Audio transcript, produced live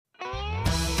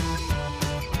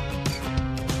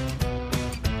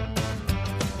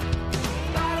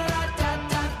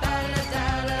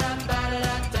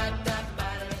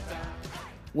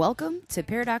Welcome to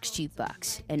Paradox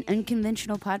Jukebox, an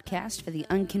unconventional podcast for the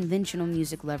unconventional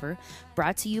music lover,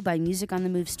 brought to you by Music on the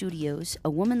Move Studios, a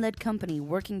woman-led company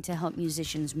working to help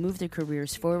musicians move their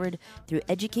careers forward through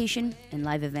education and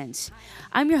live events.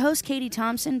 I'm your host, Katie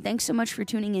Thompson. Thanks so much for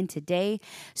tuning in today.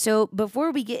 So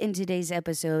before we get into today's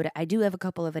episode, I do have a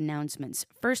couple of announcements.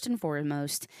 First and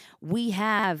foremost, we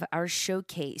have our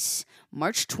showcase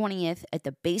March 20th at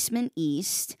the Basement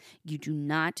East. You do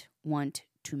not want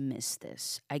to miss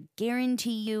this. I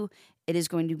guarantee you it is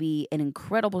going to be an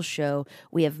incredible show.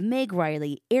 We have Meg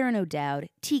Riley, Aaron O'Dowd,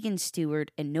 Tegan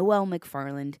Stewart, and Noelle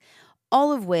McFarland,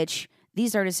 all of which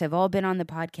these artists have all been on the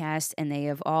podcast and they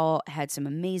have all had some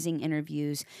amazing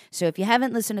interviews. So if you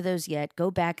haven't listened to those yet, go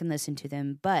back and listen to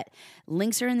them. But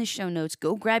links are in the show notes.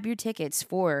 Go grab your tickets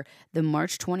for the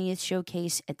March 20th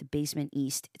showcase at the Basement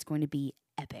East. It's going to be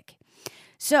epic.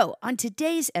 So on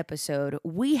today's episode,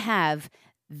 we have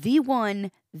the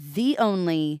one, the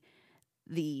only,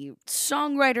 the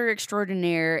songwriter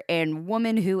extraordinaire and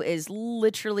woman who is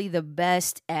literally the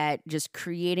best at just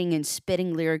creating and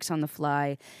spitting lyrics on the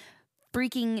fly,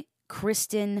 freaking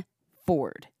Kristen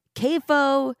Ford.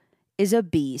 K-Fo is a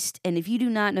beast, and if you do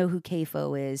not know who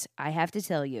K-Fo is, I have to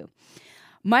tell you.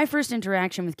 My first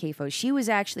interaction with K-Fo, she was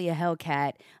actually a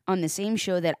Hellcat on the same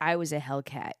show that I was a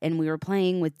Hellcat, and we were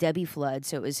playing with Debbie Flood.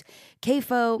 So it was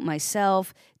K-Fo,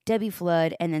 myself, Debbie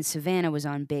Flood, and then Savannah was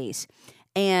on bass.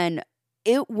 And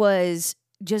it was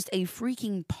just a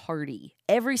freaking party.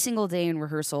 Every single day in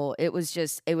rehearsal, it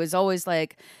was always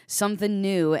like something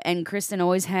new, and Kristen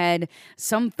always had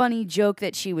some funny joke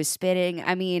that she was spitting.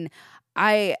 I mean,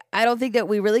 I don't think that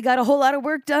we really got a whole lot of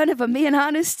work done, if I'm being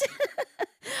honest.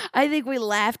 I think we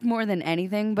laughed more than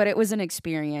anything, but it was an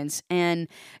experience. And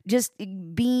just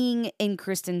being in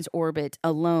Kristen's orbit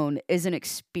alone is an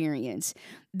experience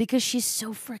because she's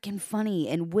so freaking funny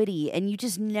and witty, and you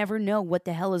just never know what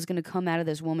the hell is going to come out of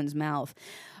this woman's mouth.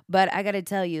 But I got to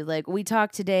tell you, like, we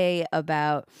talked today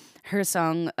about her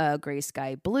song, Gray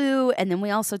Sky Blue, and then we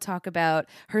also talk about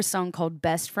her song called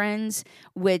Best Friends,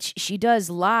 which she does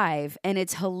live, and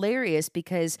it's hilarious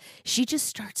because she just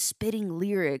starts spitting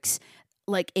lyrics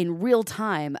like in real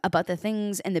time about the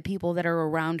things and the people that are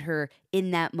around her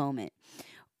in that moment.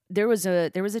 There was a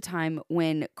time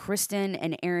when Kristen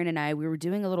and Aaron and we were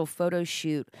doing a little photo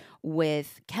shoot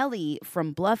with Kelly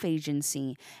from Bluff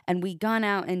Agency, and we'd gone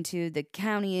out into the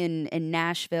county in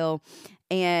Nashville,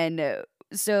 and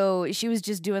so she was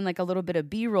just doing like a little bit of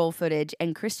B-roll footage,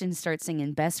 and Kristen starts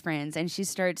singing Best Friends, and she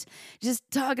starts just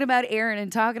talking about Aaron and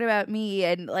talking about me,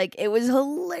 and like it was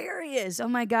hilarious. Oh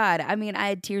my God. I mean, I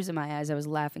had tears in my eyes. I was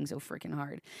laughing so freaking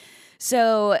hard.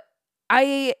 So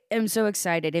I am so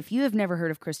excited. If you have never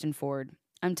heard of Kristen Ford,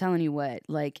 I'm telling you what,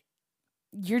 like,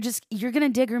 you're going to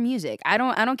dig her music. I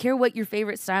don't care what your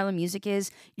favorite style of music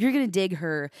is. You're going to dig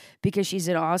her because she's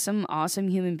an awesome, awesome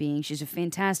human being. She's a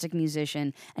fantastic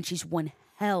musician, and she's one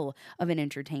hell of an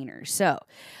entertainer. So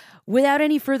without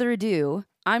any further ado,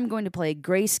 I'm going to play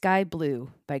Gray Sky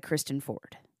Blue by Kristen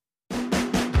Ford.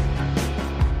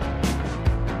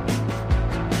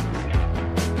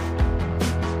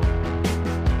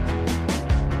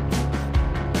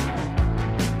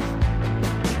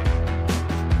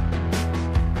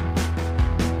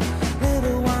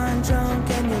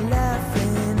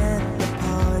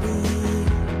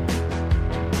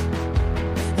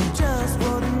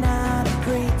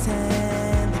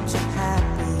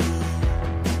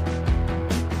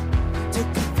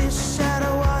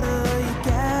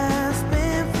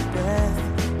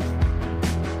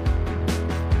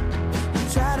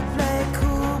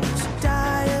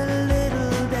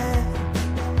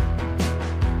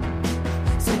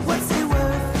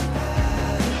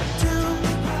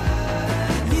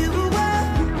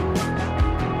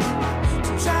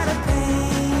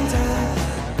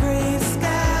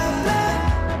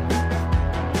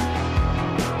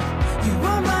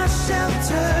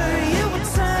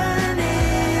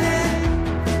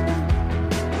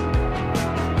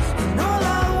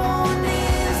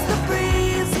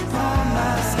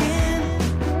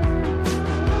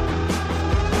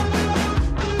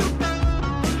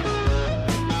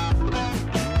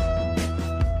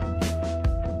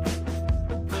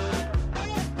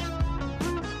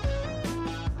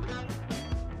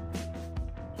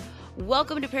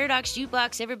 Welcome to Paradox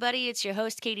Jukebox, everybody. It's your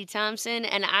host, Katie Thompson,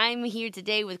 and I'm here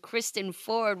today with Kristen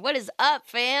Ford. What is up,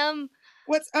 fam?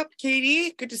 What's up,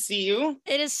 Katie? Good to see you.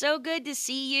 It is so good to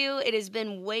see you. It has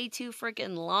been way too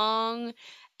freaking long.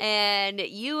 And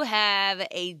you have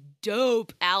a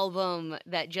dope album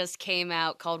that just came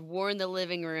out called War in the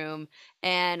Living Room.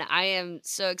 And I am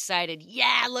so excited.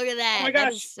 Yeah, look at that. Oh my That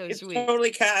gosh, is so it's sweet.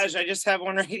 totally cash. I just have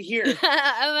one right here. Oh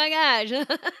my gosh.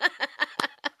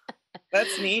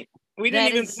 That's neat. We didn't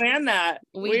That even is, plan that.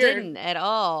 we Weird. didn't at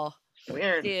all.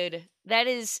 Weird. Dude, that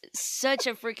is such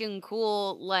a freaking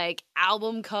cool like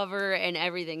album cover and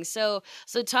everything. So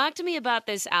talk to me about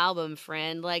this album,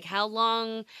 friend. Like how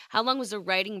long was the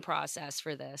writing process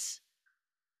for this?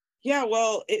 Yeah,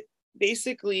 well, it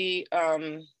basically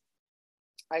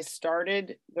I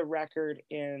started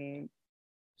writing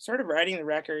the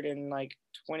record in like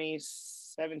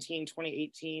 2017,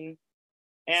 2018,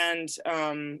 and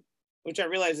which I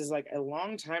realize is like a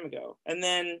long time ago. And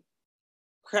then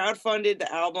crowdfunded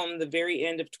the album the very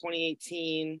end of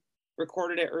 2018,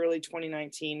 recorded it early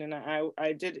 2019, and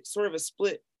I did sort of a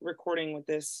split recording with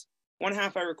this. One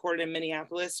half I recorded in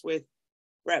Minneapolis with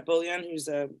Brett Bullion, who's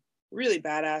a really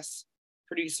badass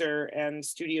producer and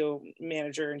studio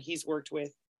manager, and he's worked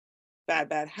with Bad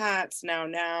Bad Hats, Now,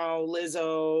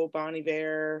 Lizzo, Bon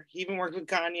Iver. He even worked with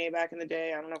Kanye back in the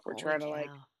day. I don't know if we're Holy trying to cow. like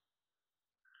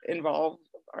involve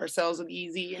ourselves with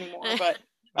Easy anymore, but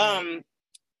Right.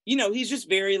 you know, he's just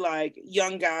very like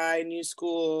young guy, new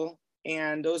school,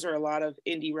 and those are a lot of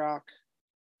indie rock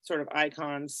sort of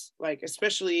icons. Like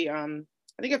especially, I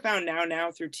think I found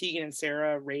Now through Tegan and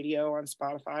Sarah radio on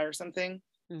Spotify or something.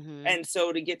 Mm-hmm. And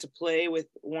so to get to play with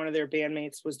one of their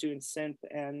bandmates was doing synth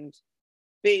and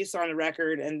bass on the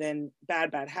record, and then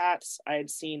Bad Bad Hats I had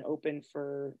seen open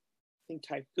for I think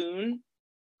Typhoon,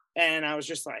 and I was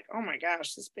just like, oh my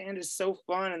gosh, this band is so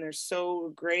fun and they're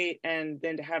so great. And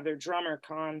then to have their drummer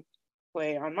Khan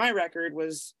play on my record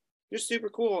was just super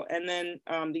cool. And then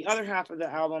the other half of the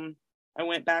album, I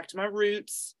went back to my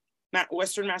roots,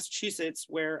 Western Massachusetts,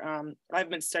 where I've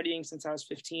been studying since I was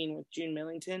 15 with June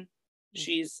Millington.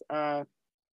 She's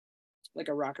like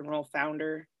a rock and roll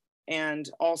founder, and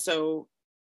also,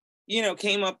 you know,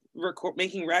 came up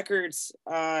making records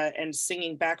and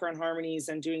singing background harmonies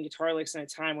and doing guitar licks in a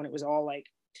time when it was all like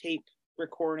tape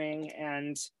recording.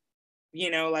 And,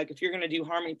 you know, like if you're going to do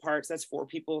harmony parts, that's 4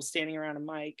 people standing around a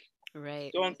mic.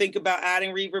 Right. Don't think about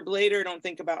adding reverb later. Don't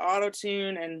think about auto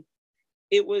tune. And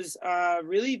it was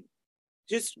really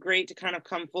just great to kind of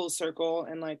come full circle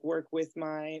and like work with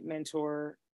my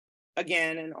mentor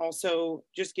again, and also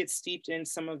just get steeped in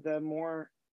some of the more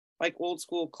like old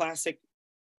school classic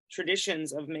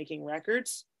traditions of making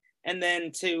records, and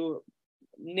then to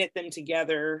knit them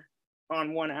together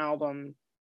on one album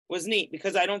was neat,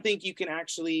 because I don't think you can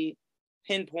actually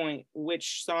pinpoint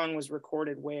which song was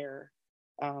recorded where,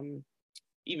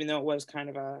 even though it was kind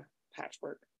of a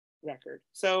patchwork record.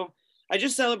 So I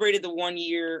just celebrated the 1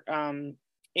 year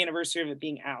anniversary of it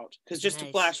being out, because just to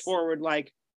flash forward,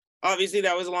 like obviously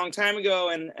that was a long time ago,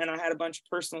 and I had a bunch of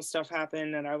personal stuff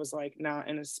happen, and I was like not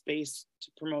in a space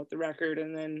to promote the record.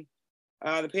 And then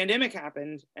the pandemic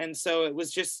happened, and so it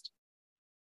was just,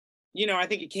 you know, I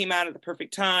think it came out at the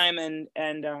perfect time, and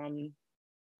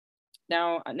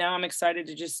now I'm excited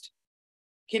to just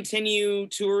continue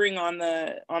touring on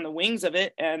the wings of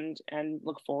it, and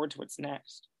look forward to what's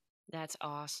next. That's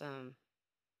awesome.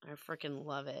 I freaking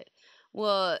love it.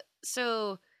 Well,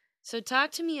 so talk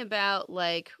to me about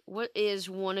like what is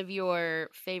one of your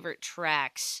favorite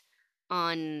tracks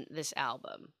on this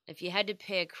album? If you had to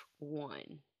pick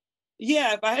one.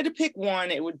 Yeah, if I had to pick one,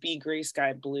 it would be Gray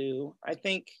Sky Blue. I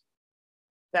think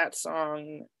that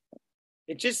song,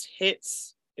 it just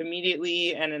hits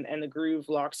immediately, and the groove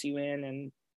locks you in.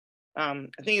 And I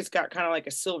think it's got kind of like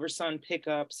a Silver Sun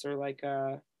pickups, or like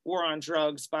a War on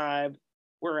Drugs vibe,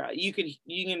 where you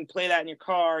can play that in your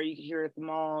car, you can hear it at the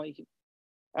mall. You can,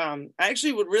 I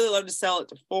actually would really love to sell it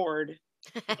to Ford,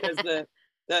 because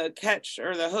the catch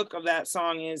or the hook of that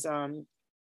song is I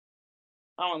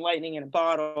want lightning in a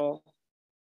bottle.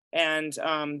 And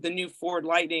the new Ford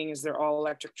Lightning is their all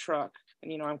electric truck.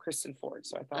 And, you know, I'm Kristen Ford,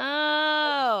 so I thought.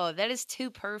 Oh, that is too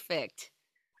perfect.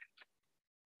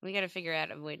 We got to figure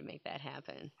out a way to make that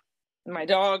happen. My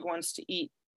dog wants to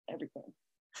eat everything.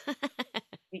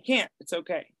 He can't. It's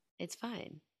okay. It's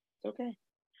fine. It's okay.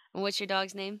 And what's your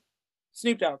dog's name?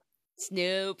 Snoop Dogg.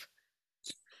 Snoop.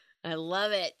 I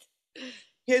love it.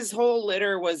 His whole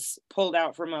litter was pulled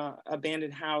out from a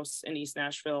abandoned house in East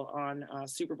Nashville on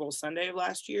Super Bowl Sunday of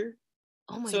last year.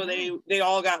 Oh my so God. they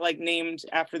all got like named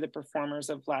after the performers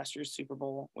of last year's Super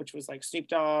Bowl, which was like Snoop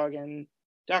Dogg and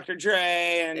Dr.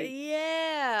 Dre and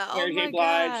yeah. Mary Oh J. my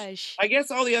Blige. gosh. I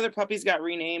guess all the other puppies got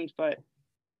renamed, but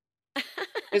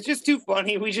it's just too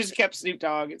funny. We just kept Snoop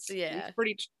Dogg. He's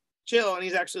pretty chill, and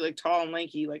he's actually like tall and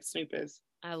lanky like Snoop is.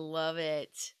 I love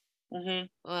it. Mm-hmm.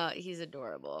 Well, he's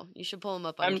adorable. You should pull him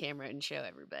up on camera and show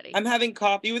everybody. I'm having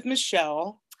coffee with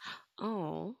Michelle.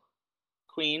 Oh.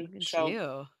 Queen. Look at Michelle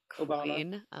you. Obama.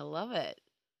 Queen. I love it.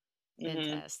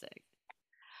 Fantastic.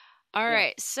 Mm-hmm. All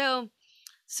right. So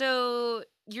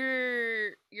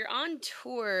you're on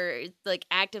tour, like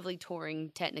actively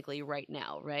touring technically right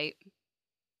now, right?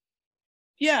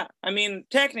 Yeah, I mean,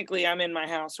 technically I'm in my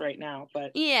house right now,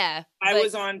 but yeah, I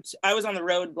was on the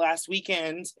road last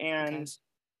weekend, and okay.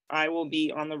 I will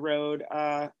be on the road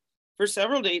for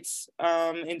several dates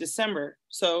in December.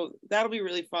 So that'll be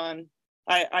really fun.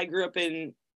 I grew up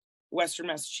in Western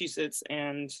Massachusetts,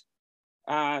 and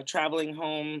traveling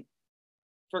home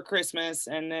for Christmas,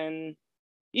 and then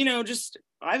just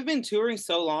I've been touring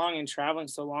so long and traveling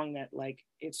so long that like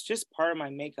it's just part of my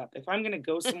makeup. If I'm gonna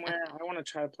go somewhere, I want to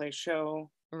try to play a show.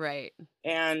 Right.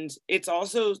 And it's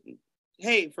also,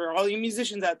 hey, for all you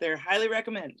musicians out there, highly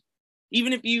recommend.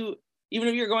 Even if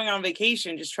you're going on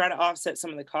vacation, just try to offset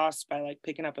some of the costs by like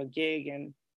picking up a gig.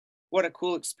 And what a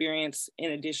cool experience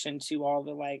in addition to all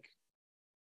the like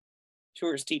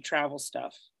touristy travel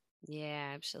stuff.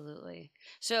 Yeah, absolutely.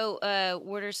 So,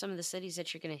 what are some of the cities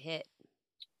that you're gonna hit?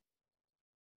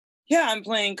 Yeah, I'm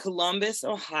playing Columbus,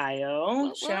 Ohio.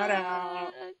 What? Shout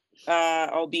out.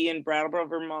 I'll be in Brattleboro,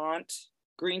 Vermont,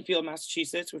 Greenfield,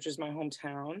 Massachusetts, which is my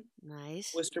hometown.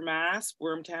 Nice. Worcester, Mass,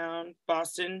 Wormtown,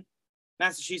 Boston,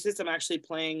 Massachusetts. I'm actually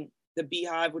playing the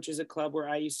Beehive, which is a club where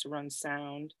I used to run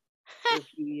sound for a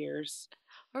few years.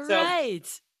 All so right.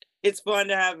 It's fun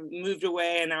to have moved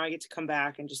away, and now I get to come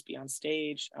back and just be on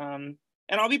stage. And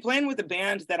I'll be playing with a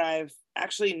band that I've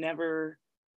actually never,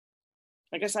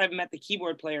 I guess I've met the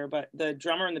keyboard player, but the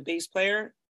drummer and the bass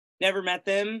player, never met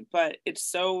them. But it's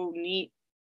so neat.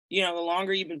 The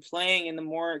longer you've been playing and the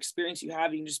more experience you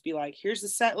have, you can just be like, here's the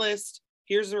set list.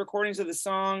 Here's the recordings of the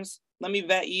songs. Let me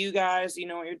vet you guys. You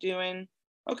know what you're doing.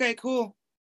 Okay, cool.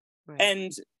 Right.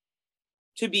 And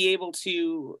to be able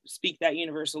to speak that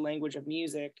universal language of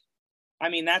music, I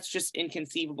mean, that's just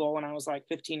inconceivable when I was like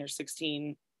 15 or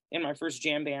 16 in my first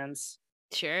jam bands.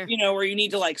 Sure. Where you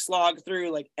need to like slog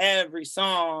through like every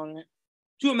song.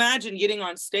 To imagine getting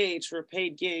on stage for a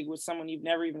paid gig with someone you've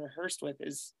never even rehearsed with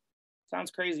sounds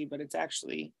crazy, but it's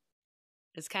actually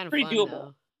kind of pretty fun, doable.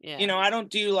 Though. Yeah. I don't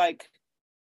do like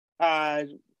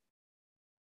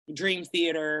dream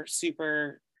theater,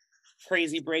 super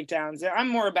crazy breakdowns. I'm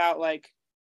more about like,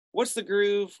 what's the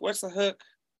groove? What's the hook?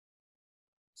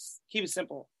 Keep it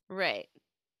simple. Right.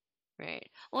 Right.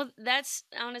 Well, that's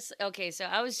honestly okay. So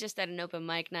I was just at an open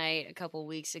mic night a couple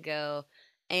weeks ago,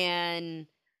 and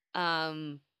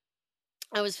I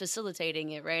was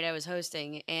facilitating it, right? I was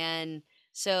hosting, and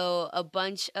so a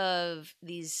bunch of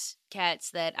these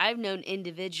cats that I've known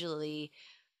individually,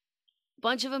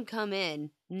 bunch of them come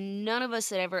in. None of us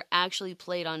had ever actually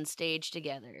played on stage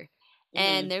together.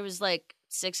 And there was like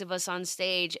 6 of us on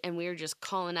stage, and we were just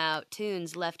calling out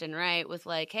tunes left and right with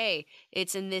like, hey,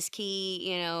 it's in this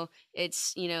key,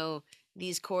 it's,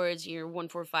 these chords, you're 1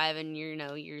 4 5 and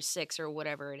you're 6 or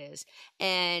whatever it is.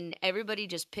 And everybody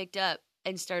just picked up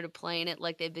and started playing it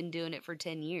like they've been doing it for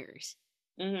 10 years.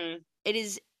 Mm-hmm. It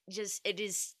is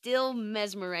still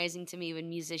mesmerizing to me when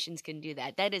musicians can do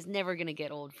that. That is never going to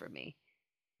get old for me.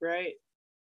 Right.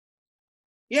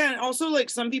 Yeah. And also like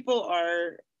some people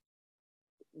are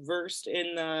versed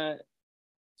in the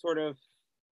sort of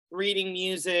reading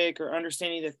music or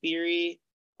understanding the theory.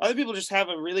 Other people just have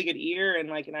a really good ear and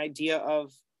like an idea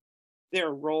of their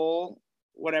role,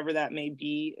 whatever that may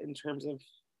be in terms of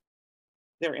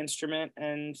their instrument.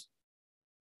 And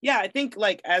yeah, I think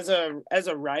like as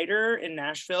a writer in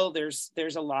Nashville, there's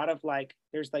a lot of like,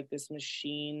 there's like this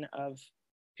machine of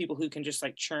people who can just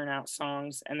like churn out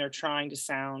songs, and they're trying to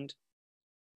sound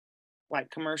like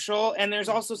commercial. And there's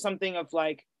also something of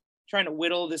like trying to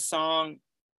whittle the song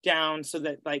down so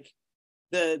that like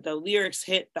the lyrics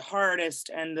hit the hardest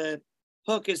and the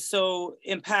hook is so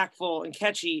impactful and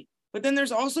catchy. But then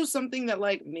there's also something that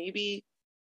like maybe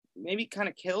kind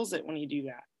of kills it when you do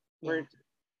that. Where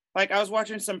like I was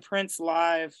watching some Prince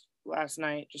live last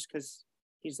night just because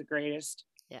he's the greatest.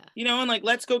 Yeah. And like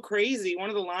Let's Go Crazy, one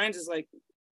of the lines is like,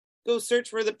 go search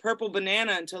for the purple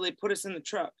banana until they put us in the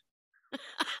truck.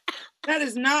 That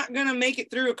is not gonna make it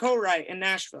through a co-write in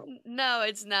Nashville. No,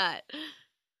 it's not.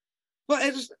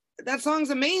 But that song's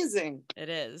amazing. It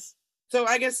is. So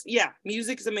I guess, yeah,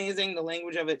 music's amazing. The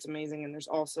language of it's amazing. And there's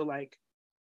also like,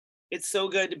 it's so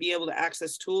good to be able to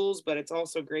access tools, but it's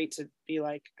also great to be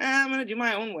like, I'm going to do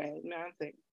my own way. My own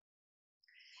thing.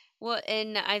 Well,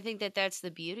 and I think that that's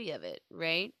the beauty of it,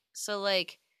 right? So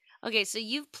like, Okay, so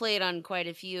you've played on quite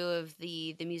a few of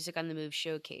the Music on the Move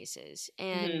showcases,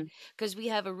 and Hmm. because we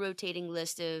have a rotating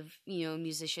list of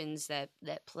musicians that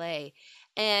play,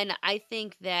 and I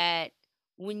think that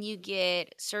when you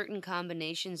get certain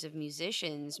combinations of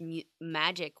musicians,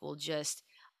 magic will just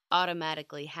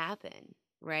automatically happen,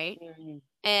 right? Hmm.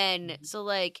 And so,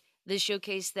 like, the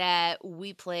showcase that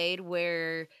we played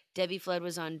where Debbie Flood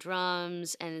was on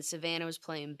drums and Savannah was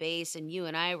playing bass and you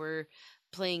and I were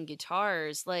playing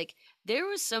guitars, like, there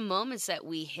was some moments that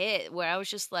we hit where I was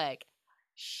just like,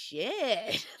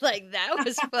 shit, like that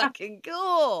was fucking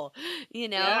cool, you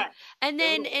know? Yeah, And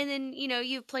then totally.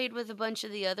 you've played with a bunch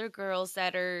of the other girls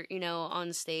that are,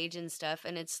 on stage and stuff,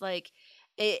 and it's like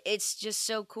it's just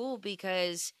so cool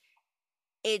because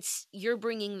you're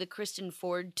bringing the Kristen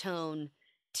Ford tone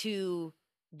to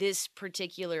this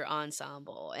particular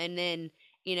ensemble. And then,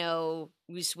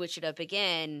 we switch it up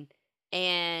again.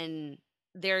 And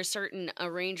there are certain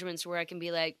arrangements where I can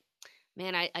be like,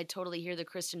 man, I totally hear the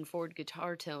Kristen Ford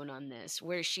guitar tone on this.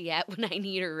 Where's she at when I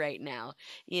need her right now?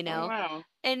 You Oh know? wow.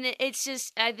 And it's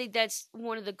just, I think that's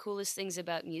one of the coolest things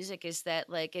about music is that,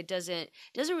 like, it doesn't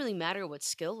really matter what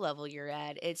skill level you're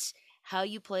at. It's how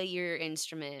you play your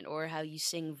instrument or how you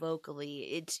sing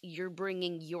vocally. It's you're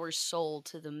bringing your soul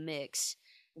to the mix.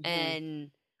 Hmm.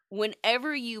 And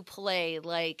whenever you play,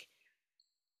 like,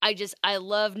 I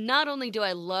love, not only do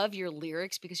I love your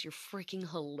lyrics because you're freaking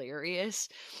hilarious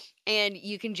and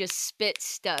you can just spit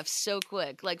stuff so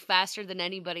quick, like faster than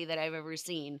anybody that I've ever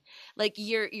seen. Like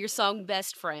your song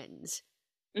Best Friends.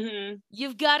 Hmm.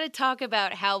 You've got to talk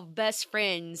about how Best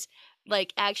Friends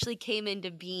like actually came into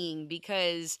being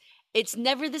because it's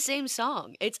never the same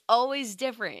song. It's always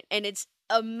different and it's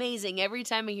amazing every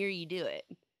time I hear you do it.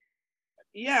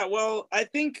 Yeah, well, I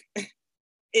think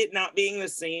it not being the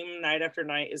same night after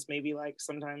night is maybe like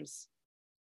sometimes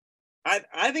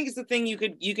I think it's the thing you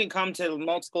can come to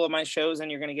multiple of my shows and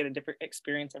you're gonna get a different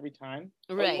experience every time.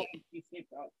 Oh, you want Right. to see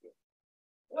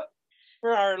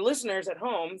for our listeners at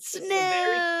home, this is a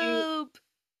very cute Snoop.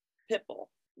 pit bull.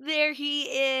 There he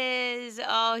is.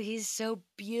 Oh, he's so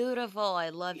beautiful. I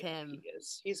love Yeah, he him.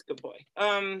 is. He's a good boy.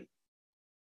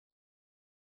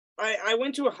 I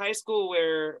went to a high school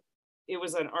where it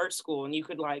was an art school and you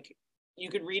could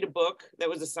read a book that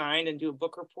was assigned and do a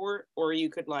book report, or you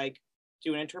could like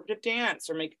do an interpretive dance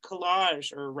or make a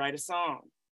collage or write a song.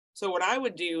 So what I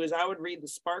would do is I would read the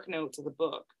spark notes of the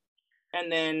book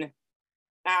and then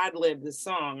ad lib the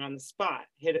song on the spot,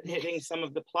 hitting some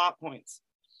of the plot points.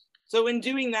 So in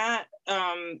doing that,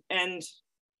 and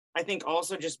I think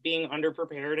also just being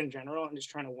underprepared in general and just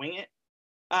trying to wing it,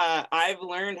 I've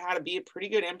learned how to be a pretty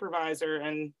good improviser,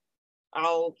 and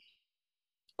I'll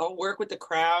I'll work with the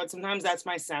crowd. Sometimes that's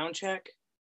my sound check.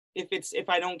 If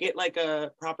I don't get like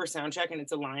a proper sound check and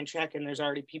it's a line check and there's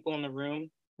already people in the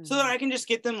room, so that Mhm. I can just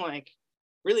get them like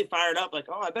really fired up, like,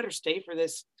 oh, I better stay for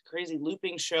this crazy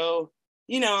looping show.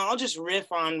 I'll just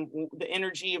riff on the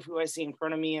energy of who I see in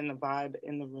front of me and the vibe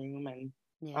in the room, and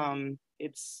Yeah.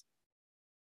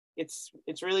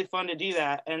 it's really fun to do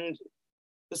that. And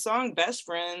the song "Best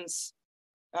Friends,"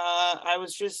 I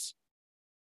was just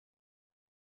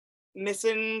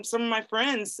missing some of my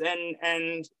friends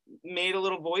and made a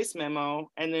little voice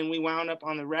memo, and then we wound up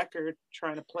on the record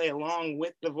trying to play along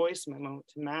with the voice memo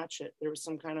to match it. There was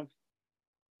some kind of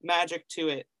magic to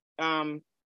it.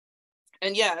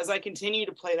 And yeah, as I continue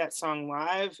to play that song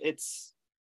live, it's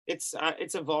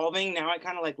evolving. Now I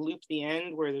kind of like loop the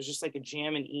end where there's just like a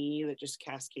jam and E that just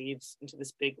cascades into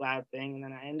this big loud thing, and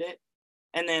then I end it.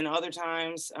 And then other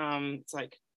times, it's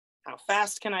like, how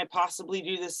fast can I possibly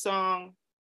do this song?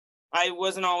 I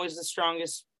wasn't always the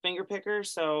strongest finger picker,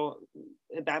 so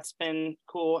that's been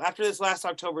cool. After this last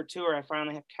October tour, I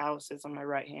finally have calluses on my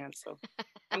right hand, so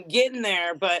I'm getting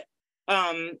there. But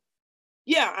um,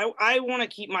 yeah, I want to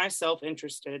keep myself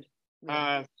interested.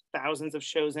 Yeah. Thousands of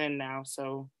shows in now,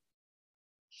 so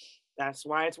that's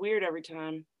why it's weird every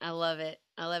time. I love it.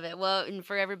 I love it. Well, and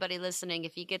for everybody listening,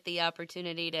 if you get the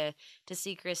opportunity to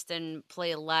see Kristen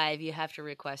play live, you have to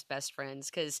request Best Friends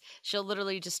because she'll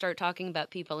literally just start talking about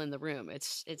people in the room.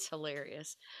 It's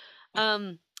hilarious.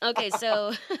 Okay,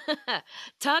 so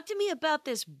talk to me about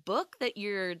this book that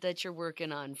you're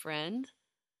working on, friend.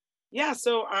 Yeah,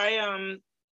 so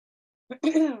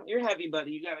you're heavy,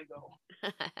 buddy. You gotta go.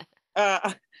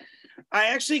 Uh, I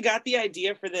actually got the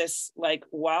idea for this like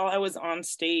while I was on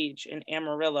stage in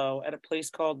Amarillo at a place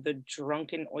called the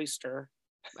Drunken Oyster,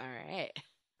 All right.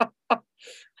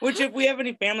 which if we have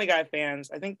any Family Guy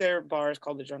fans, I think their bar is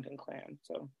called the Drunken Clam.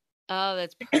 So, Oh,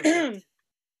 that's perfect.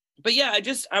 but yeah,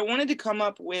 I wanted to come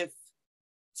up with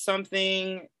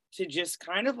something to just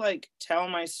kind of like tell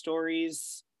my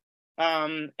stories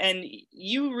And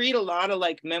you read a lot of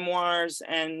like memoirs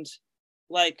and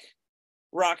like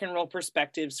rock and roll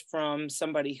perspectives from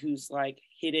somebody who's like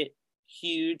hit it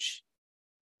huge.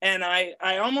 And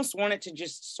I almost wanted to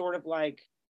just sort of like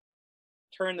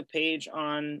turn the page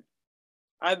on.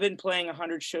 I've been playing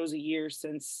 100 shows a year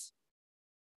since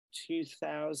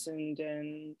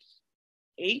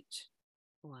 2008.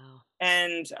 Wow.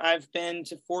 And I've been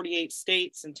to 48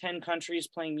 states and 10 countries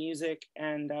playing music.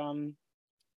 And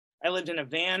I lived in a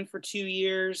van for 2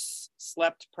 years,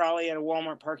 slept probably at a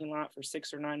Walmart parking lot for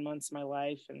 6 or 9 months of my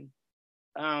life.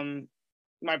 And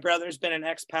my brother's been an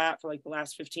expat for like the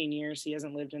last 15 years. He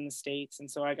hasn't lived in the States. And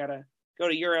so I got to go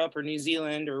to Europe or New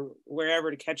Zealand or wherever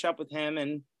to catch up with him.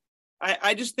 And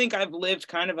I just think I've lived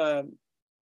kind of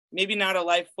maybe not a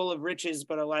life full of riches,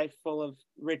 but a life full of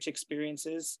rich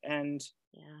experiences. And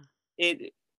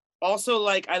it also,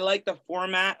 like, I like the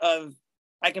format of,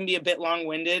 I can be a bit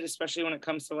long-winded, especially when it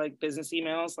comes to like business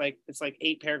emails. Like it's like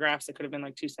 8 paragraphs. It could have been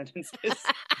like 2 sentences.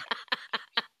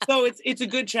 So it's a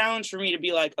good challenge for me to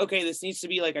be like, okay, this needs to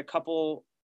be like a couple,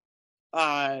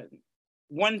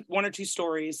 one or two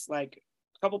stories, like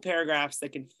a couple paragraphs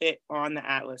that can fit on the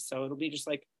atlas. So it'll be just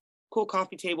like cool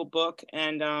coffee table book.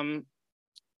 And I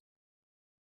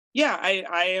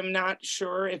am not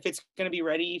sure if it's going to be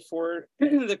ready for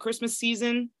the Christmas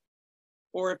season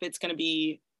or if it's going to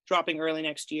be dropping early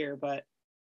next year. But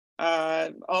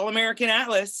All American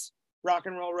Atlas Rock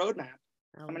and Roll Roadmap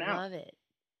coming out. I love it.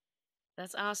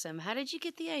 That's awesome. How did you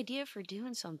get the idea for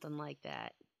doing something like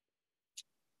that?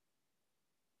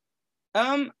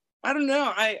 I don't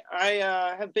know.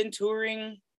 I have been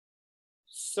touring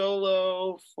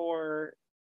solo for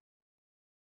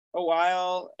a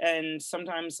while, and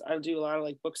sometimes I'll do a lot of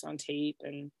like books on tape.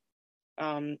 And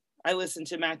I listened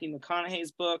to Matthew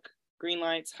McConaughey's book, Green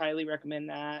Lights. Highly recommend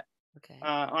that. Okay.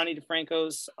 Ani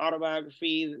DeFranco's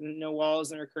autobiography, No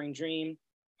Walls and a Recurring Dream.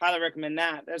 Highly recommend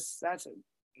that. That's an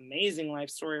amazing life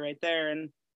story right there.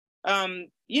 And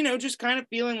just kind of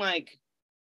feeling like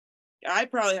I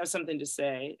probably have something to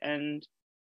say. And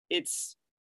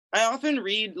I often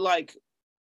read like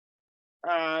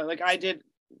I did.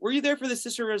 Were you there for the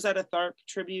Sister Rosetta Tharpe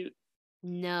tribute?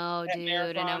 No, dude,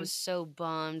 Marathon? and I was so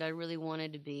bummed. I really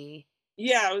wanted to be.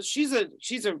 Yeah, she's a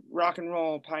rock and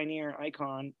roll pioneer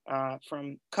icon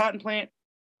from Cotton Plant,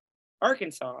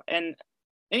 Arkansas. And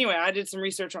anyway, I did some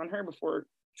research on her before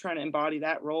trying to embody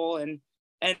that role. And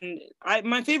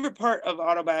my favorite part of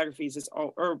biographies is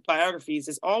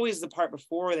always the part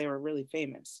before they were really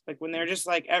famous. Like when they're just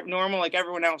like normal, like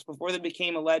everyone else, before they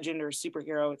became a legend or a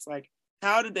superhero. It's like,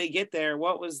 how did they get there?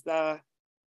 What was and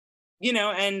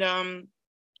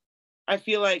I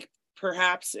feel like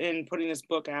perhaps in putting this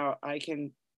book out, I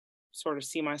can sort of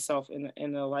see myself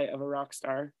in the light of a rock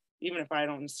star, even if I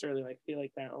don't necessarily like feel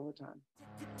like that all the time.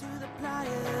 To the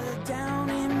playa down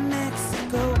in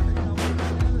Mexico.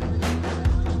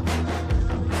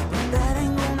 That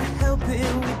ain't gonna help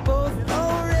it, we both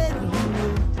already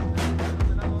know.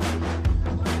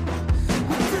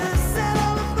 We could sell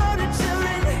all the furniture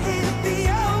and hit the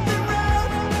open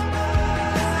road.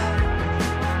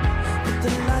 Put the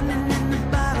lightning in the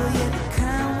bottle, yeah, the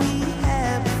kind we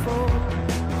had before.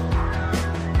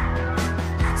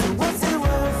 So what's it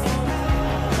worth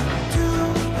to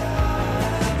you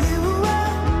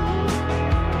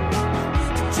to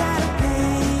try to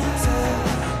paint a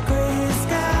gray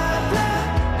sky blue?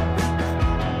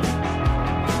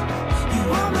 You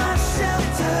are my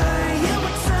shelter, you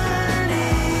were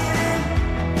turning,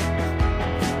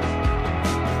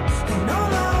 and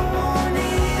all I want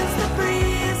is the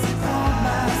breeze upon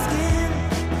my skin.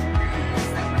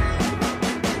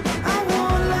 I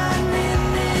want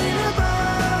lightning in a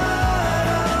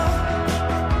bottle.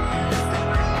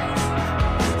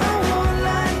 I want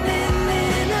lightning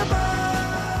in a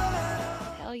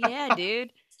bottle. Hell yeah,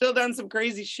 dude. Still done some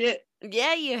crazy shit.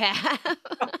 Yeah, you have.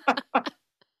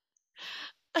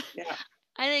 Yeah.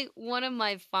 I think one of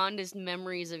my fondest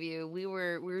memories of you, we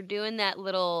were doing that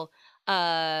little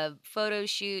photo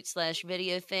shoot /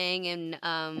 video thing,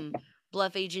 and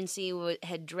Bluff Agency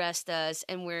had dressed us,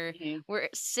 and we're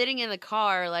sitting in the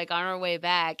car like on our way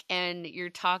back, and you're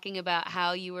talking about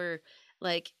how you were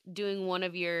like doing one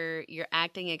of your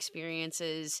acting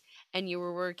experiences, and you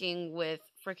were working with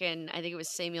frickin' I think it was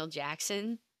Samuel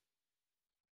Jackson.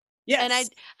 Yes. And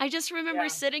I just remember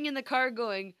sitting in the car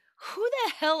going, who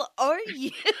the hell are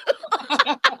you?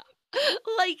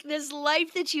 Like, this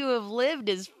life that you have lived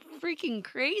is freaking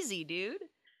crazy, dude.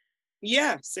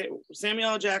 Yeah, Samuel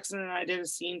L. Jackson and I did a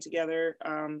scene together.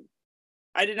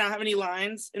 I did not have any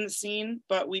lines in the scene,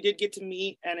 but we did get to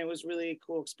meet, and it was really a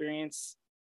cool experience.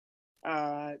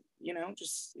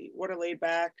 Just what a laid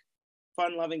back,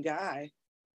 fun-loving guy.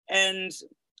 And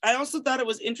I also thought it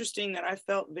was interesting that I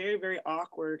felt very, very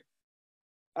awkward.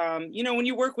 You know, when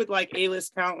you work with like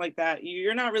A-list talent like that,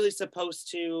 you're not really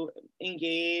supposed to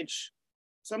engage.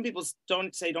 Some people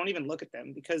don't even look at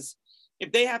them, because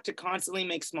if they have to constantly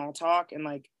make small talk and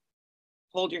like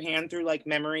hold your hand through like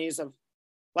memories of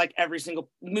like every single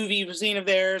movie you've seen of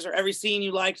theirs, or every scene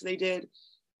you liked they did,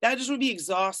 that just would be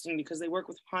exhausting, because they work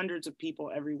with hundreds of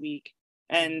people every week.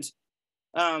 And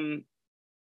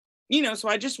you know, so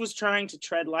I just was trying to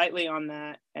tread lightly on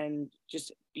that and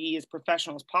just be as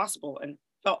professional as possible, and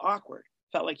felt awkward.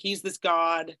 Felt like he's this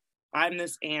god, I'm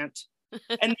this ant.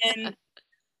 And then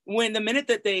when the minute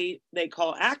that they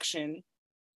call action,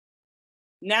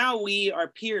 now we are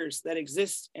peers that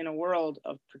exist in a world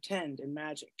of pretend and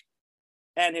magic.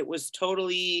 And it was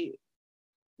totally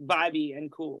vibey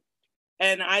and cool.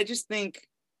 And I just think,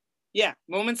 yeah,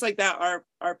 moments like that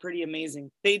are pretty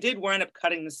amazing. They did wind up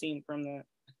cutting the scene from the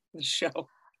show.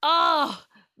 Oh,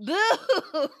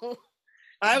 boo!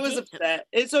 I was upset.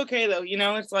 It's okay though, you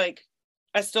know, it's like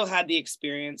I still had the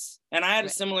experience. And I had a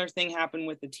Right. similar thing happen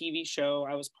with the TV show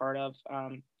I was part of.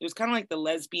 It was kind of like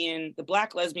the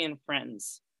Black lesbian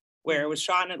Friends, where it was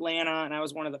shot in Atlanta, and I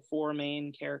was one of the 4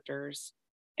 main characters.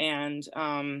 And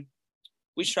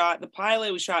we shot the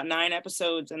pilot, we shot 9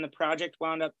 episodes, and the project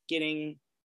wound up getting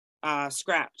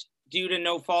scrapped due to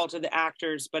no fault of the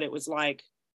actors, but it was like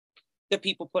the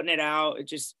people putting it out, it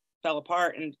just fell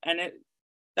apart. And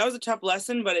that was a tough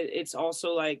lesson, but it's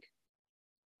also like,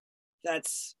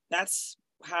 that's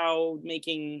how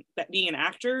being an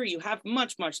actor, you have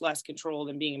much, much less control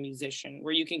than being a musician,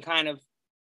 where you can kind of,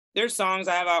 there's songs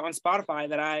I have out on Spotify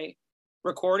that I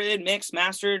recorded, mixed,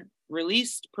 mastered,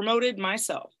 released, promoted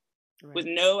myself, Right. with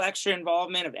no extra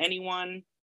involvement of anyone.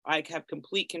 I have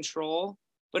complete control.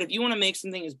 But if you want to make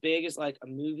something as big as like a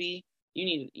movie, you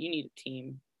need a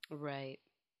team. Right.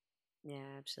 Yeah,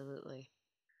 absolutely.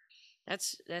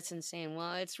 That's insane.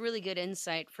 Well, it's really good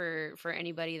insight for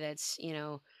anybody that's, you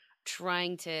know,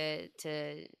 trying to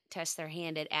test their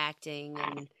hand at acting.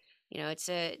 And you know, it's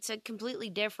a completely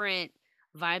different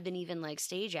vibe than even like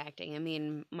stage acting. I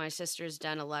mean, my sister's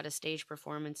done a lot of stage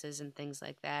performances and things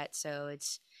like that, so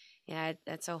it's, yeah,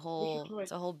 it's a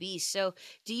whole beast. So,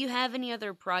 do you have any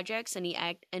other projects,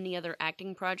 any other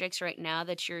acting projects right now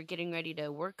that you're getting ready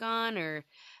to work on, or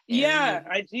Yeah, you?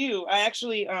 I do. I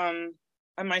actually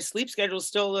my sleep schedule is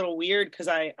still a little weird, because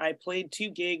I played 2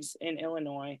 gigs in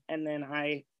Illinois, and then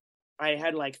I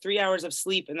had like 3 hours of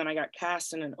sleep, and then I got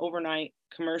cast in an overnight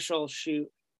commercial shoot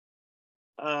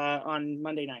on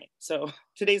Monday night. So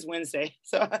today's Wednesday.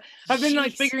 So I've been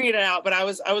like Jeez. figuring it out, but I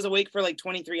was awake for like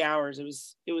 23 hours. It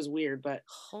was weird, but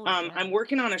Holy cow. I'm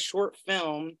working on a short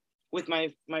film with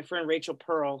my friend Rachel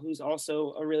Pearl, who's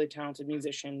also a really talented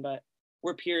musician, but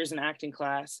we're peers in acting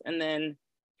class. And then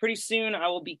pretty soon I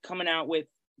will be coming out with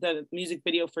the music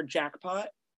video for Jackpot,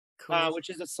 Cool.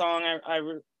 which is a song I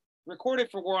recorded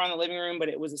for War on the Living Room, but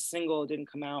it was a single. It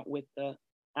didn't come out with the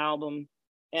album.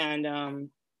 And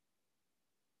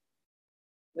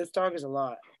this dog is a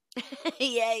lot.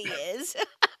 Yeah, he is.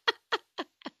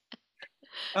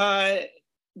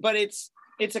 But it's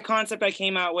a concept I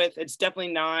came out with. It's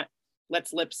definitely not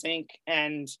let's lip sync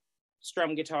and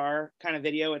strum guitar kind of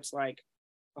video. It's like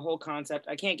a whole concept.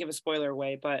 I can't give a spoiler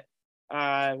away, but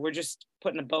we're just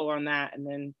putting a bow on that, and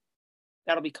then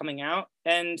that'll be coming out.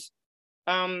 And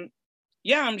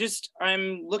yeah,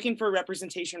 I'm looking for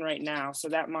representation right now, so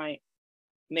that might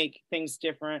make things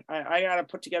different. I gotta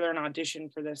put together an audition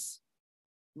for this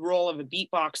role of a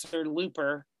beatboxer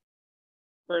looper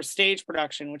for a stage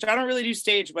production, which I don't really do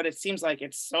stage, but it seems like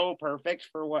it's so perfect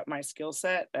for what my skill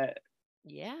set that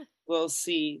Yeah. we'll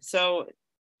see. So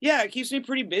yeah, it keeps me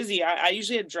pretty busy. I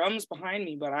usually had drums behind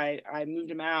me, but I moved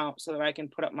them out so that I can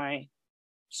put up my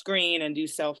screen and do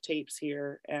self tapes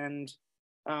here. And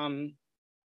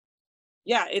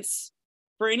yeah, it's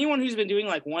for anyone who's been doing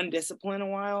like one discipline a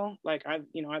while, like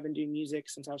I've been doing music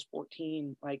since I was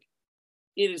 14. Like,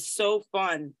 it is so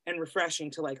fun and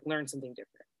refreshing to like learn something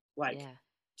different. Like, Yeah.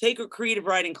 take a creative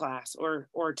writing class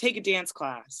or take a dance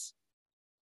class.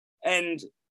 And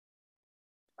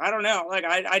I don't know, like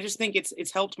I just think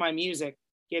it's helped my music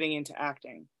getting into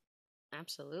acting.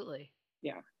 Absolutely.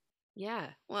 Yeah.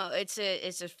 Yeah. Well, it's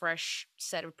a fresh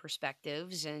set of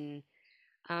perspectives, and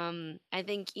I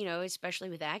think, you know, especially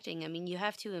with acting, I mean, you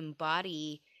have to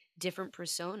embody different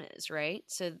personas, right?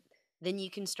 So then you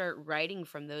can start writing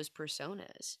from those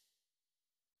personas.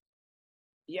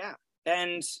 Yeah.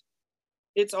 And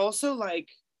it's also like,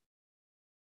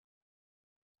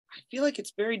 I feel like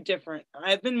it's very different.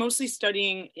 I've been mostly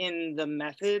studying in the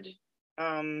method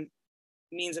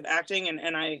means of acting,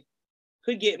 and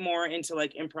could get more into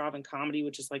like improv and comedy,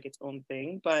 which is like its own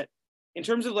thing. But in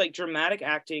terms of like dramatic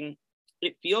acting,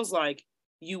 it feels like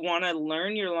you want to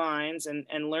learn your lines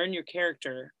and learn your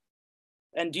character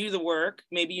and do the work.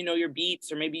 Maybe you know your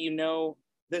beats, or maybe you know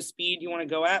the speed you want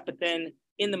to go at, but then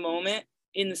in the moment,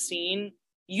 in the scene,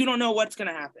 you don't know what's going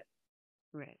to happen.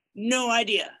 Right. No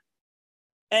idea.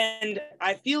 And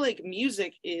I feel like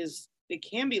music it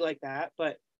can be like that,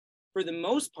 but for the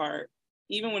most part,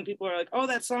 even when people are like, oh,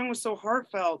 that song was so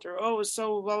heartfelt, or oh, it was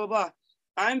so blah, blah, blah,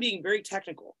 I'm being very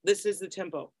technical. This is the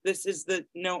tempo. This is the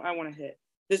note I want to hit.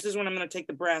 This is when I'm going to take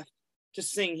the breath to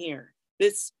sing here.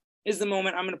 This is the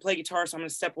moment I'm going to play guitar, so I'm going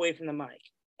to step away from the mic.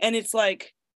 And it's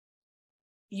like,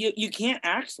 you can't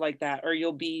act like that, or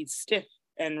you'll be stiff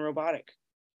and robotic.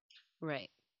 Right.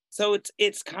 So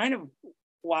it's kind of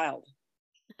wild.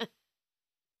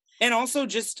 And also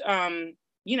just,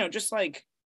 just like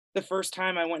the first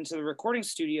time I went into the recording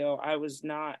studio, I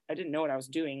didn't know what I was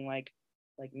doing. Like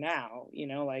now,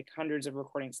 like hundreds of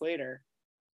recordings later,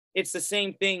 it's the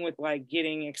same thing with like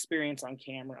getting experience on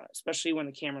camera, especially when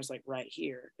the camera's like right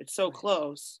here. It's so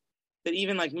close that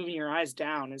even like moving your eyes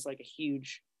down is like a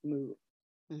huge move.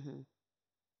 Mm-hmm.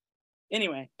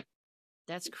 Anyway.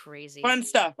 That's crazy. Fun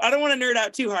stuff. I don't want to nerd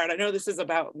out too hard. I know this is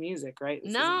about music, right?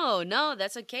 No,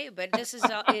 that's okay. But this is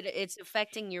it's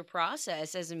affecting your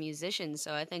process as a musician.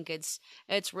 So I think it's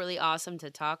really awesome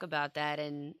to talk about that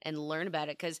and learn about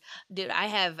it. Because, dude, I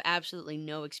have absolutely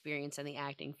no experience in the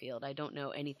acting field. I don't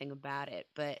know anything about it.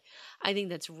 But I think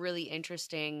that's really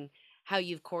interesting how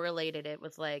you've correlated it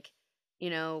with, like,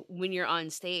 when you're on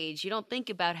stage, you don't think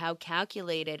about how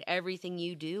calculated everything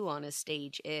you do on a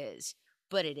stage is,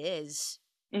 but it is.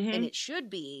 Mm-hmm. And it should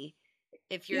be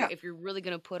if you're really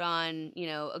going to put on,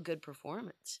 a good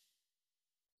performance.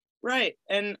 Right.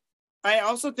 And I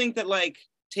also think that like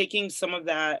taking some of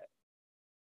that,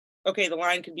 okay, the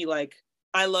line could be like,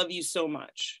 I love you so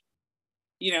much.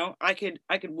 I could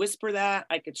whisper that,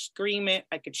 I could scream it,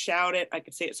 I could shout it, I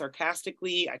could say it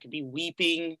sarcastically, I could be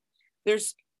weeping.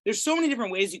 There's so many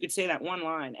different ways you could say that one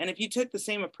line. And if you took the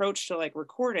same approach to like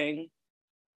recording,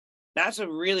 that's a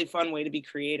really fun way to be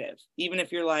creative. Even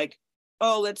if you're like,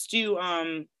 oh, let's do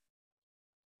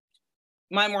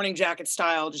My Morning Jacket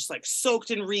style, just like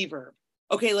soaked in reverb.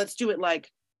 Okay, let's do it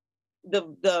like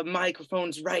the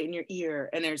microphone's right in your ear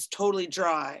and there's totally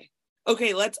dry.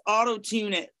 Okay, let's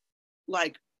auto-tune it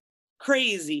like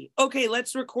crazy. Okay,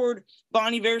 let's record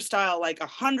Bon Iver style, like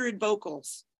 100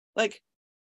 vocals. Like,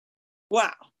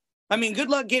 wow. I mean, good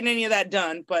luck getting any of that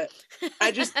done, but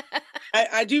I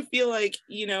do feel like,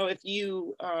 if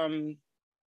you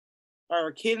are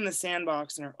a kid in the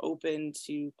sandbox and are open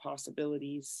to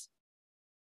possibilities,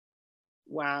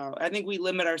 wow, I think we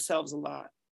limit ourselves a lot,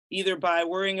 either by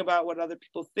worrying about what other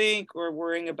people think, or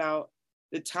worrying about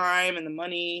the time and the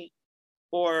money,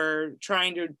 or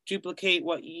trying to duplicate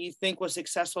what you think was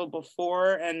successful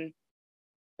before. And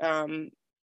I'm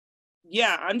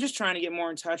just trying to get more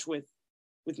in touch with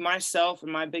myself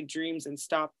and my big dreams, and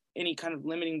stop any kind of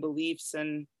limiting beliefs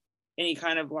and any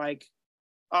kind of like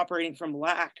operating from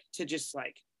lack to just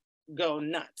like go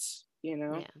nuts,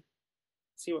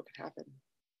 see what could happen.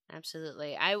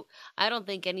 Absolutely. I don't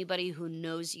think anybody who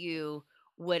knows you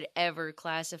would ever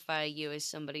classify you as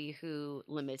somebody who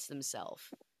limits themselves,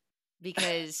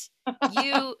 because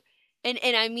you and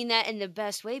I mean that in the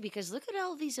best way, because look at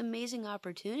all these amazing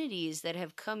opportunities that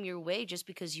have come your way just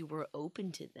because you were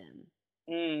open to them.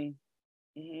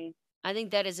 Mm-hmm. I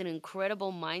think that is an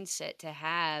incredible mindset to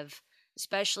have,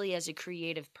 especially as a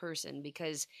creative person,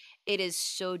 because it is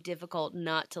so difficult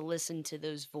not to listen to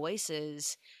those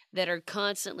voices that are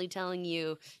constantly telling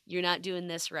you you're not doing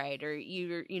this right, or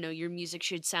your music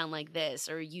should sound like this,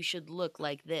 or you should look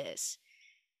like this.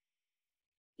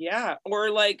 Yeah, or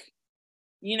like,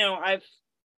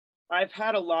 I've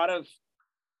had a lot of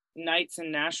nights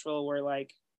in Nashville where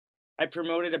like I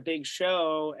promoted a big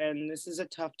show, and this is a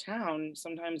tough town.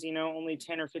 Sometimes, only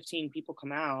 10 or 15 people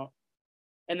come out.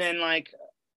 And then like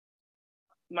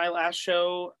my last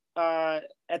show at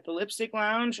the Lipstick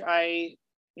Lounge, it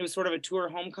was sort of a tour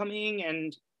homecoming,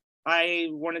 and I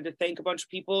wanted to thank a bunch of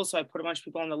people. So I put a bunch of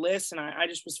people on the list, and I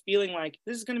just was feeling like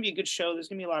this is going to be a good show. There's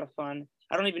going to be a lot of fun.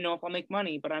 I don't even know if I'll make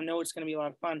money, but I know it's going to be a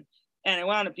lot of fun. And it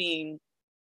wound up being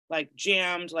like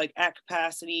jammed, like at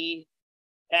capacity,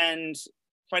 and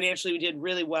financially we did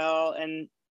really well. And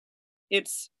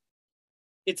it's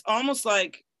almost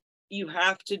like you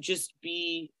have to just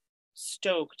be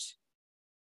stoked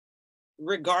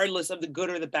regardless of the good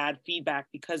or the bad feedback,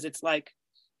 because it's like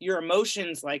your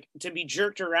emotions, like to be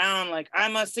jerked around, like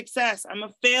I'm a success, I'm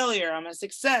a failure, I'm a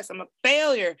success, I'm a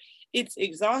failure. It's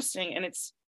exhausting, and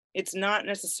it's it's not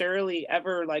necessarily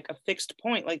ever like a fixed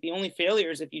point. Like the only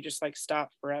failure is if you just like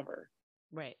stop forever.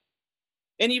 Right.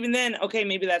 And even then, okay,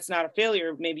 maybe that's not a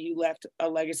failure. Maybe you left a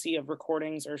legacy of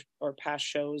recordings or past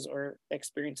shows or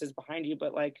experiences behind you,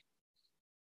 but like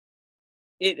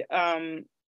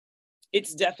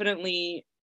it's definitely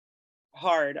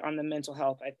hard on the mental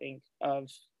health, I think, of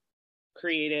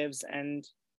creatives and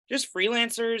just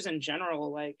freelancers in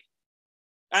general. Like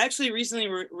I actually recently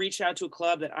reached out to a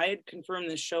club that I had confirmed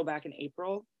this show back in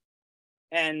April,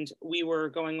 and we were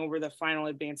going over the final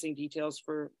advancing details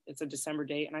for it's a December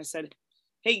date, and I said,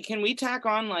 hey, can we tack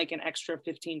on like an extra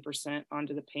 15%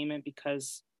 onto the payment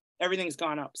because everything's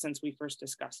gone up since we first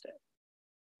discussed it?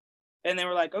 And they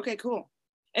were like, okay, cool.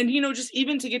 And just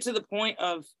even to get to the point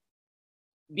of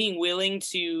being willing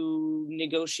to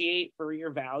negotiate for your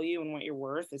value and what you're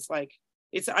worth,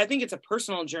 I think it's a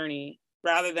personal journey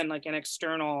rather than like an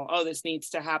external, oh, this needs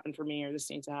to happen for me or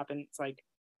this needs to happen. It's like,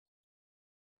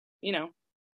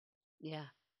 Yeah.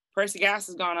 price of gas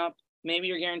has gone up. Maybe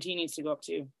your guarantee needs to go up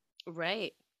too.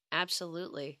 Right.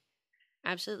 Absolutely.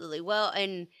 Absolutely. Well,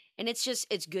 and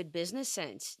it's good business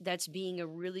sense. That's being a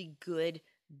really good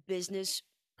business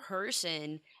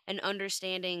person and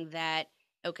understanding that,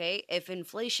 okay, if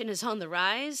inflation is on the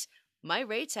rise, my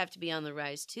rates have to be on the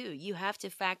rise too. You have to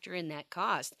factor in that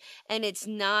cost. And it's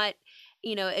not,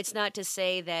 it's not to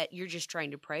say that you're just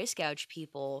trying to price gouge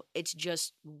people. It's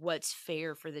just what's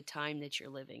fair for the time that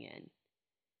you're living in.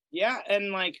 Yeah.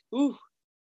 And like, ooh,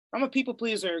 I'm a people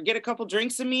pleaser. Get a couple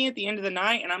drinks in me at the end of the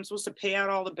night and I'm supposed to pay out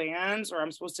all the bands, or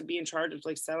I'm supposed to be in charge of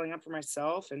like selling up for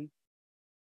myself. And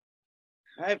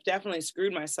I've definitely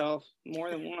screwed myself more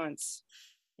than once.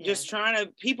 Yeah. Just trying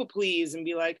to people please and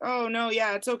be like, oh no,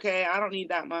 yeah, it's okay. I don't need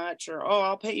that much. Or, oh,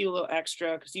 I'll pay you a little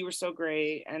extra because you were so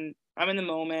great. And I'm in the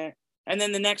moment. And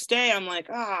then the next day I'm like,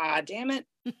 damn it.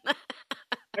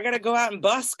 I got to go out and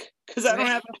busk because I don't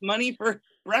have enough money for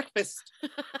breakfast.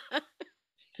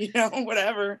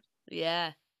 Whatever.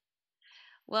 Yeah.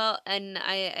 Well, and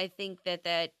I think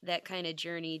that kind of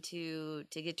journey to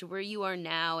get to where you are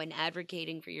now and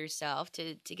advocating for yourself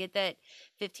to get that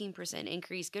 15%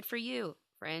 increase, good for you,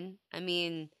 friend. I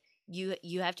mean,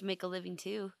 you have to make a living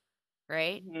too,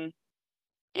 right? Mm-hmm.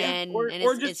 Yeah. And Or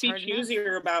just it's be hard enough.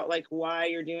 choosier about like why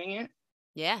you're doing it.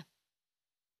 Yeah.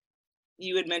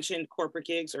 You had mentioned corporate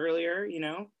gigs earlier,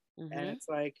 Mm-hmm. and it's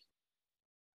like,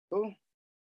 cool.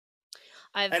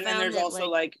 I've And then found there's that also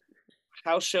like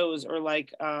house shows or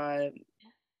like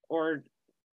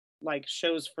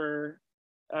shows for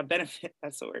benefit.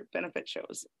 That's the word, benefit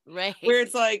shows. right. Where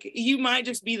it's like you might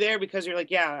just be there because you're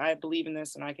like, yeah, I believe in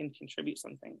this and I can contribute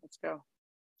something. Let's go.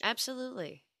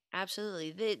 Absolutely.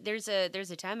 Absolutely. There's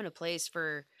a time and a place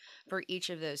for each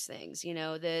of those things.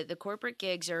 The corporate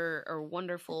gigs are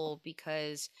wonderful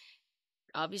because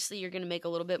obviously you're going to make a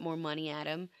little bit more money at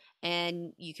them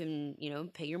and you can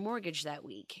pay your mortgage that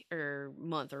week or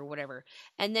month or whatever,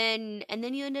 and then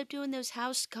you end up doing those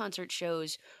house concert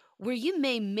shows where you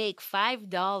may make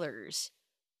 $5,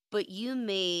 but you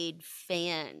made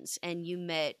fans and you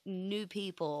met new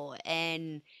people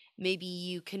and maybe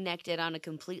you connected on a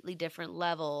completely different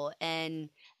level, and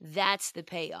that's the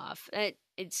payoff.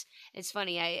 It's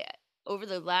funny, I over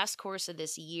the last course of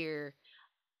this year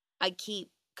I keep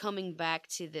coming back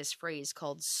to this phrase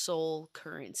called soul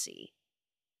currency.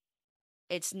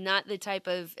 It's not the type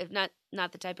of if not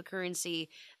the type of currency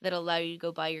that allow you to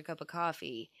go buy your cup of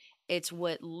coffee. It's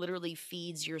what literally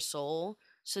feeds your soul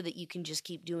so that you can just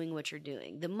keep doing what you're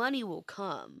doing. The money will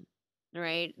come,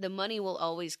 right? The money will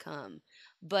always come.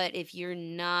 But if you're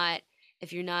not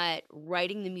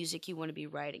writing the music you want to be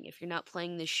writing, if you're not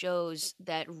playing the shows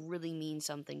that really mean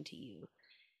something to you,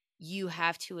 you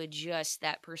have to adjust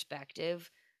that perspective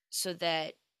so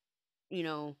that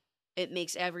it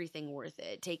makes everything worth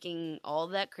it. Taking all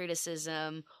of that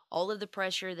criticism, all of the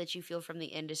pressure that you feel from the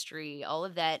industry, all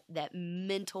of that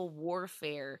mental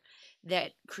warfare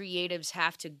that creatives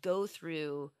have to go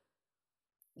through,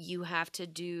 you have to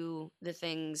do the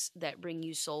things that bring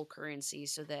you soul currency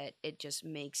so that it just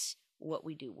makes what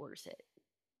we do worth it.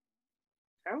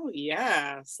 Oh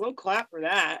yeah, slow clap for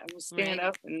that. I'm gonna stand Right.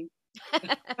 up and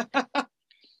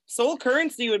Soul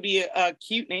Currency would be a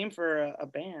cute name for a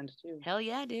band too. Hell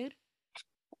yeah, dude.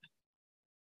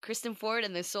 Kristen Ford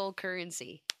and the Soul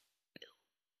Currency.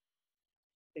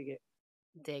 Dig it.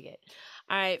 Dig it.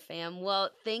 All right, fam.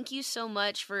 Well, thank you so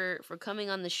much for coming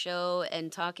on the show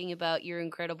and talking about your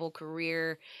incredible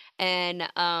career And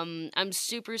I'm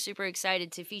super, super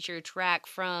excited to feature a track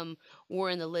from War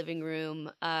in the Living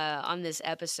Room on this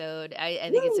episode. I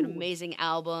think it's an Woo! amazing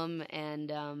album,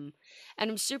 and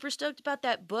I'm super stoked about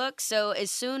that book. So as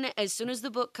soon as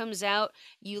the book comes out,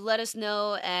 you let us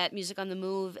know at Music on the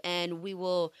Move, and we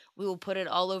will put it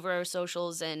all over our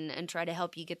socials and try to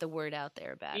help you get the word out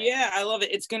there about it. Yeah, I love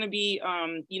it. It's gonna be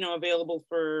available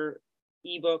for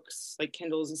ebooks like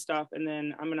Kindles and stuff, and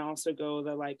then I'm gonna also go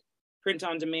the like print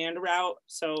on demand route.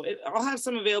 So I'll have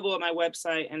some available at my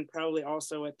website and probably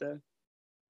also at the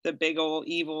big old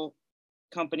evil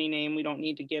company name we don't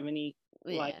need to give any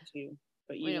like Yeah. to,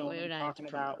 but We you know don't what we I'm don't have to talking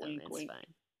promote about. them. Wink, It's wink.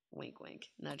 fine. Wink, wink.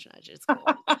 Nudge, nudge. It's cool.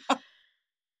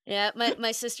 Yeah,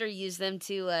 my sister used them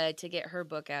to get her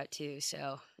book out too.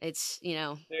 So it's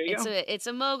There you go. it's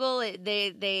a mogul.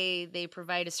 They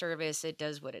provide a service. It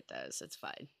does what it does. It's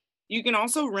fine. You can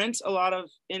also rent a lot of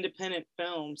independent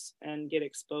films and get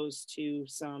exposed to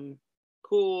some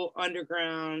cool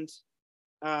underground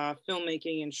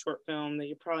filmmaking and short film that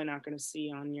you're probably not going to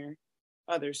see on your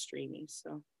other streaming.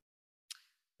 So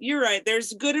you're right.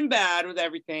 There's good and bad with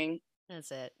everything.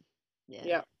 That's it. Yeah.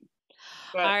 Yeah.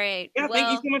 But All right. yeah, thank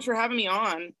you Well, so much for having me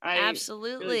on. I really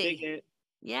absolutely. dig it.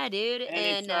 Yeah, dude.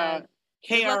 And And it's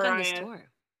good luck on this tour.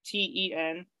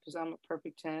 KRINTEN, because I'm a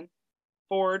perfect 10.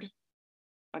 Ford,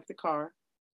 like the car,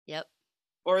 Yep.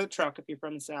 or the truck if you're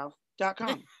from the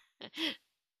South.com.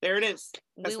 There it is.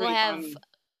 That's We where will you find have me.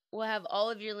 we'll have all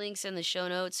of your links in the show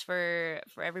notes for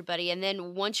everybody, and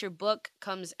then once your book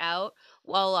comes out,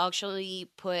 I'll actually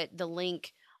put the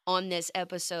link on this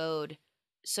episode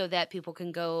so that people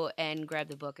can go and grab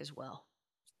the book as well.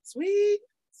 Sweet.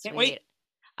 Can't wait. Sweet.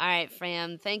 All right,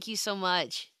 fam. Thank you so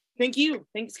much. Thank you.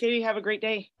 Thanks, Katie. Have a great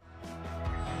day.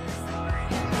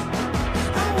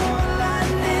 I want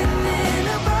lightning in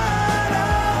a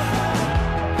bottle.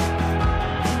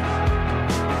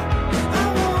 I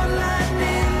want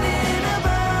lightning in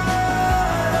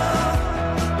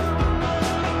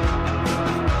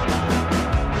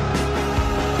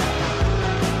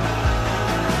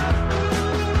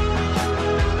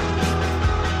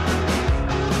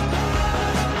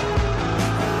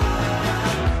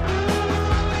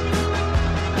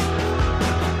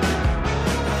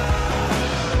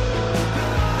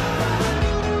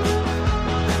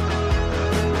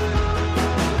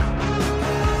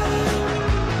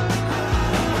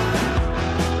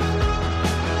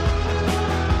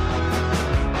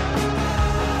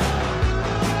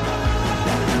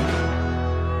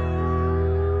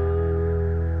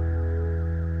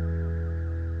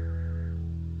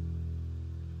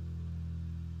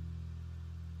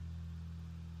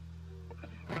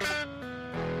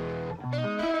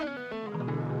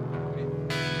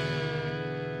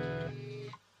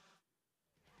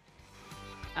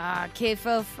a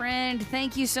KFO friend,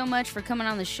 thank you so much for coming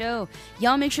on the show.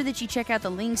 Y'all make sure that you check out the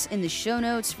links in the show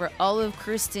notes for all of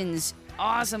Kristen's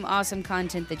awesome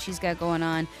content that she's got going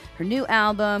on. Her new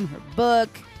album, her book,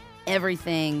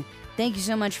 everything. Thank you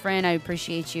so much, friend. I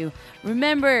appreciate you.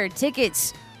 Remember,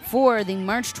 tickets for the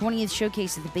March 20th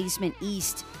showcase at the Basement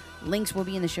East. Links will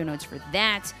be in the show notes for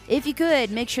that. If you could,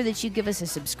 make sure that you give us a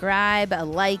subscribe, a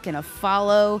like, and a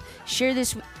follow. Share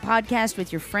this podcast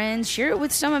with your friends. Share it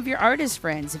with some of your artist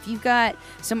friends. If you've got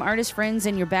some artist friends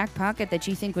in your back pocket that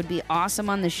you think would be awesome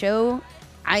on the show,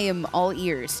 I am all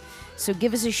ears. So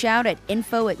give us a shout at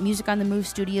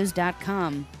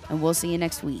info@musiconthemovestudios.com, and we'll see you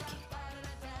next week.